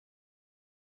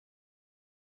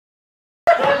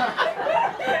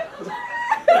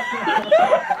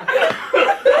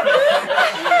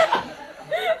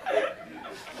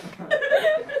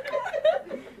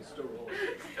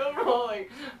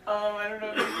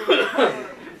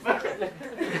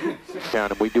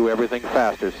And we do everything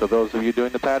faster. So those of you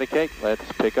doing the patty cake, let's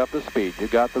pick up the speed. You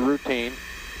got the routine.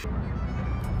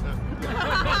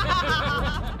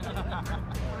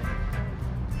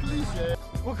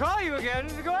 We'll call you again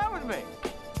to go out with me.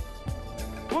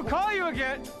 We'll call you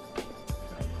again.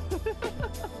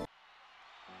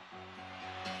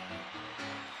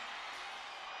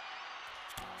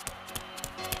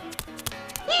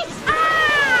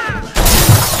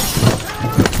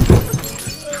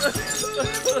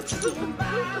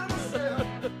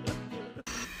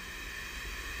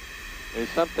 There's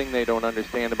something they don't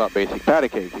understand about basic patty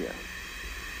cake here.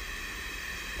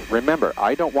 Remember,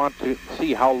 I don't want to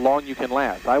see how long you can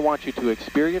last. I want you to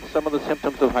experience some of the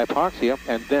symptoms of hypoxia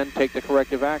and then take the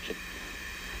corrective action.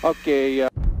 Okay.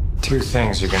 Two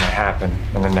things are going to happen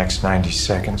in the next 90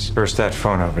 seconds. First, that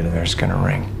phone over there is going to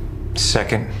ring.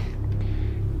 Second,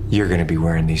 you're going to be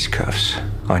wearing these cuffs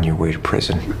on your way to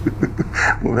prison.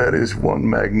 Well, that is one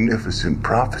magnificent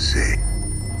prophecy.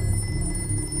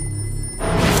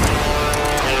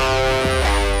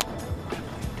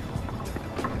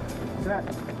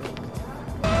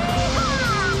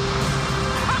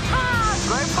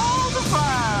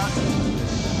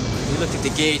 We looked at the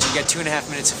gauge, we got 2.5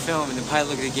 minutes of film, and the pilot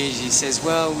looked at the gauge and he says,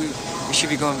 well, we should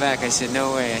be going back. I said,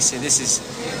 no way. I said, this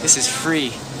is free.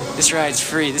 This ride's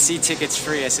free. This e-ticket's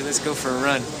free. I said, let's go for a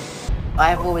run. I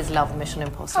have always loved Mission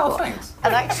Impossible. Oh, thanks.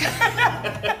 And actually...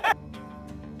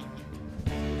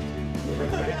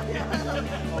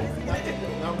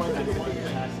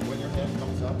 When your hand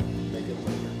comes up, make it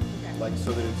later. Like,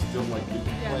 so that it's still like you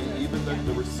can play even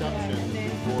the reception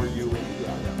before you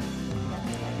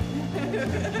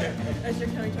As you're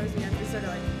coming towards the end, we sort of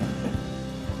like...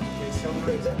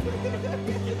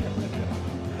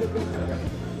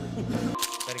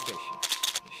 Medication.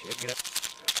 Shake it up.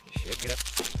 Shake it up.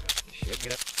 Shake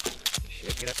it up.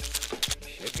 Shake it up.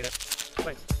 Shake it up.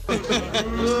 Wait.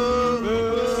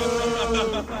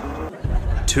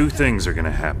 Two things are going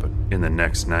to happen in the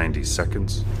next 90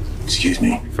 seconds. Excuse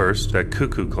me? First, that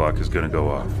cuckoo clock is going to go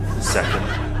off.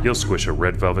 Second, you'll squish a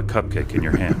red velvet cupcake in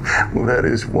your hand. Well, that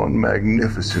is one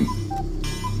magnificent...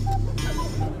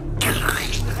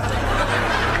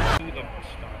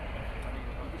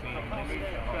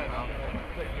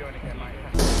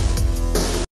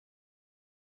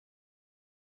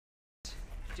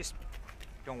 Just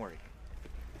don't worry.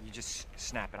 You just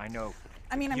snap it. I know.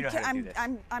 I mean, you know how to do this.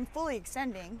 I'm fully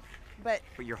extending, but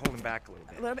But you're holding back a little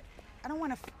bit. a little bit. I don't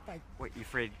want to like. What, you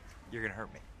afraid you're gonna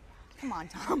hurt me? Come on,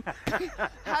 Tom.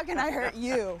 How can I hurt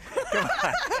you?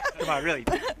 Come on, really.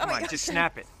 Come on, just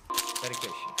snap it.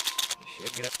 Medication.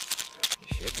 Shake it up.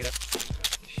 Shake it up.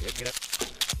 Shake it up.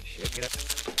 Shake it up.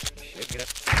 Shake it up.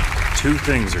 Two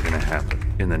things are going to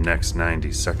happen in the next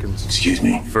 90 seconds. Excuse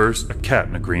me? First, a cat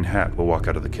in a green hat will walk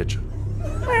out of the kitchen.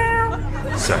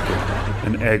 Second,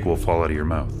 an egg will fall out of your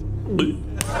mouth.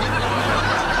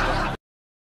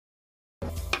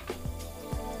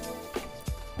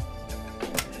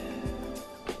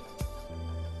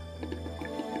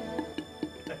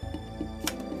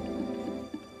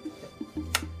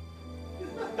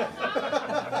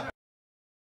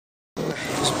 It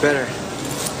was better.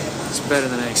 It's better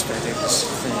than I expected. It was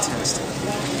fantastic.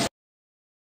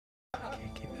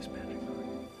 Can't keep this magic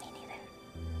going. Me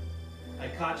neither. I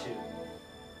caught you.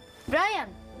 Brian!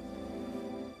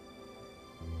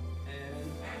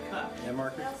 And cut. Yeah,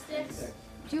 marker.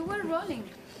 You were rolling.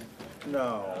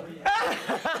 No.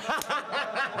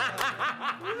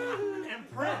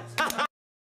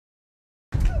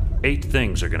 Eight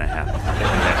things are going to happen in the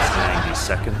next 90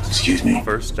 seconds. Excuse me?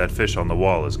 First, that fish on the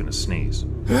wall is going to sneeze.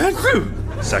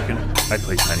 Second, I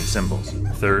play tiny cymbals.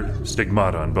 Third,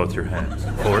 stigmata on both your hands.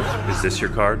 Fourth, is this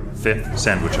your card? Fifth,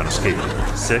 sandwich on a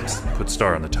skateboard. Sixth, put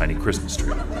star on the tiny Christmas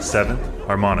tree. Seventh,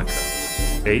 harmonica.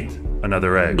 Eighth,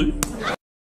 another egg.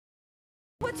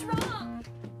 What's wrong?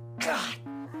 God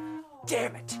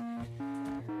damn it.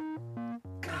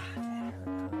 God, that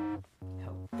hurt.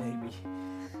 Oh, baby.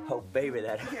 Oh, baby,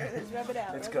 that hurt. Here, let's rub it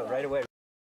out. Let's rub go it out. right away.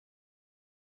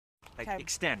 Like, Okay.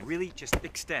 extend. Really, just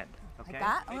extend. Okay? Like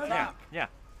that? Or that? Yeah.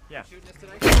 Yeah.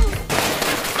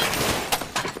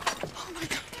 Oh my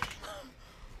God.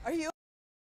 Are you?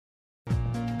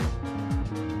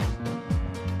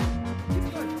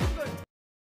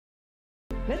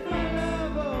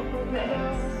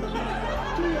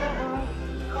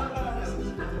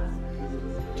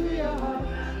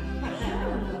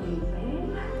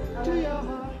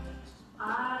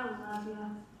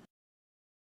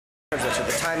 So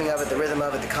the timing of it, the rhythm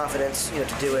of it, the confidence, to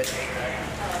do it.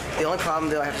 The only problem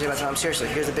that I have to say about Tom, seriously,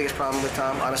 here's the biggest problem with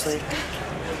Tom, honestly,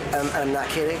 and I'm not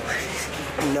kidding,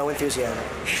 no enthusiasm.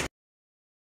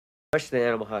 Rushed to the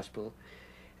animal hospital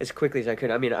as quickly as I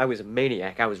could. I mean, I was a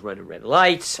maniac. I was running red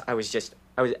lights. I was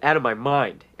out of my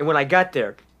mind. And when I got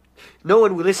there, no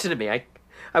one would listen to me. I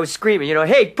was screaming, you know,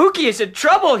 hey, Pookie is in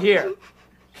trouble here.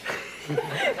 You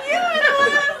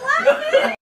don't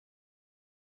want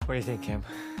What do you think, Kim?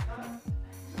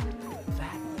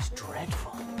 That was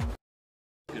dreadful.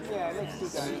 Yeah, let's do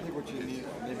that. I think what you need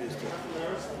maybe is to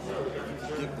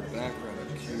give the background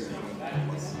a cue.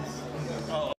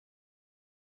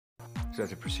 Is that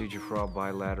the procedure for all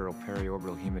bilateral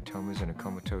periorbital hematomas in a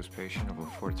comatose patient of a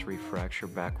 4-3 fracture,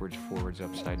 backwards, forwards,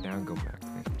 upside down, go back.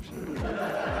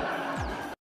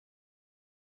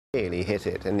 Really hit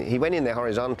it, and he went in there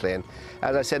horizontally, and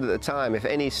as I said at the time, if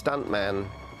any stuntman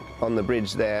on the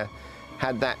bridge there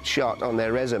had that shot on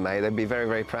their resume, they'd be very,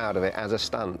 very proud of it as a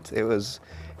stunt. It was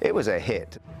a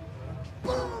hit.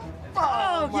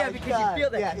 Oh yeah, because you feel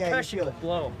that concussion will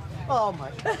blow. Oh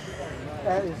my God.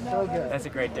 That is so good. That's a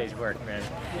great day's work, man.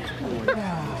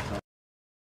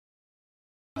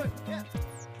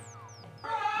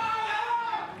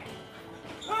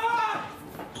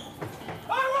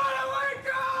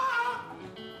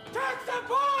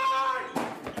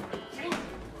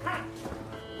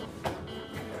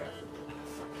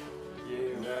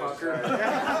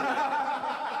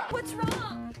 What's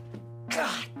wrong?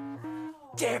 God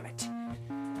damn it.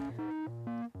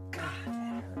 God,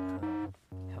 that hurt.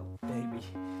 Oh, baby.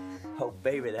 Oh,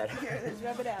 baby, that hurt. Here, let's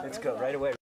rub it out. Let's rub go it out. right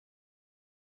away.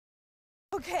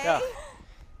 Okay? Yeah.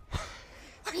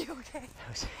 Are you okay?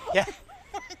 Yeah,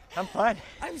 I'm fine.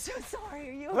 I'm so sorry.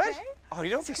 Are you okay? What? Oh, you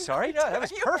don't be sorry? No, that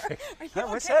was perfect. Are you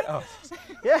What's okay? that? Oh,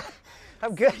 yeah,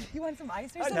 I'm good. You want some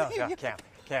ice or Oh, something? no,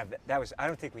 Cam, that was, I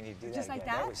don't think we need to do Just that like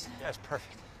again. that? That was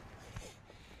perfect.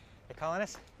 You calling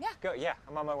us? Yeah. Go, yeah,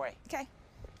 I'm on my way. Okay.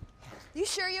 You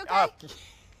sure you're okay? Oh,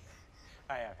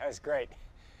 I am. That was great.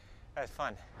 That was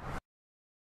fun.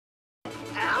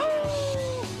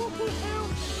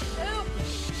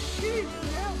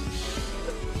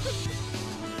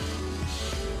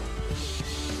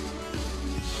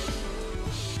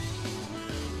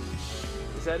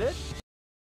 Is that it?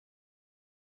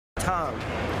 Tom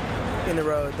in the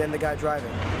road, then the guy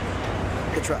driving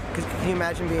the truck. Can you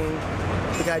imagine being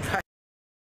the guy driving?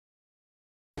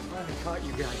 I caught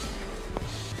you guys.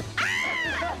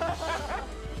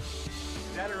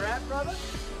 Is that a rap, brother?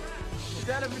 Is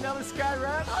that a Vanilla Sky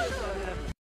rap?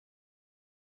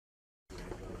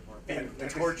 Being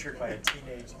tortured by a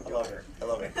teenage lover. I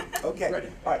love it. Okay. Ready.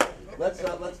 All right. Let's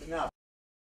now.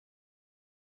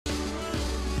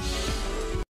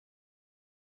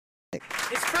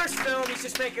 His first film, he's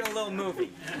just making a little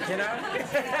movie, you know?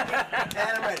 And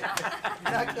I'm ready.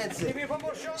 Now that's it.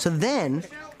 So then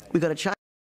we got a China.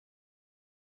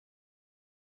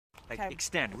 Like, Okay.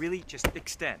 extend. Really, just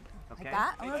extend. Okay? Like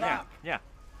that? Or that? Yeah.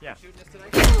 Yeah.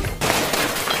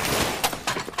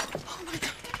 Oh my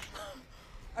God.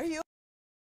 Are you?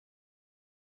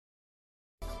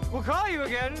 We'll call you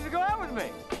again to go out with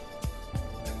me.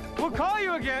 We'll call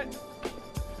you again.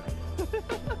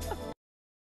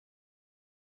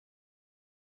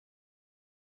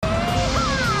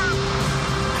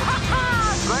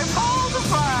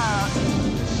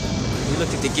 We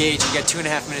looked at the gauge, we got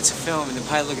 2.5 minutes of film, and the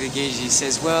pilot looked at the gauge and he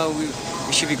says, well, we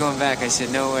should be going back. I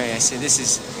said, no way. I said, this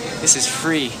is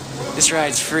free. This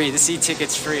ride's free. This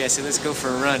e-ticket's free. I said, let's go for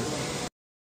a run.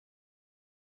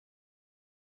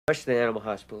 I rushed to the animal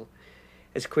hospital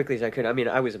as quickly as I could. I mean,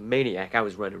 I was a maniac. I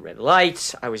was running red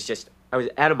lights. I was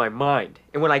out of my mind.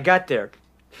 And when I got there,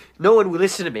 no one would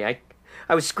listen to me. I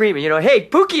was screaming, you know, hey,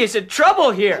 Pookie is in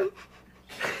trouble here.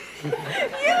 You don't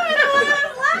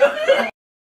want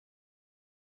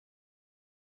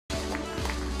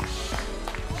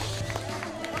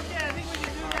Okay, I think we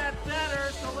can do that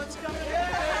better, so let's go.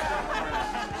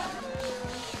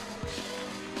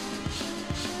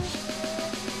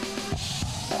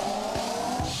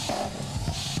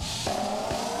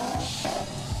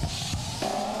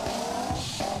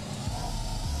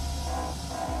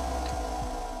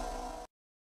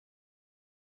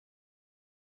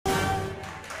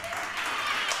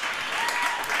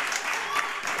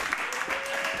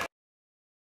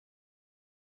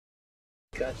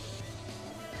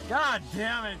 God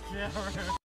damn it,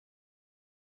 Cameron.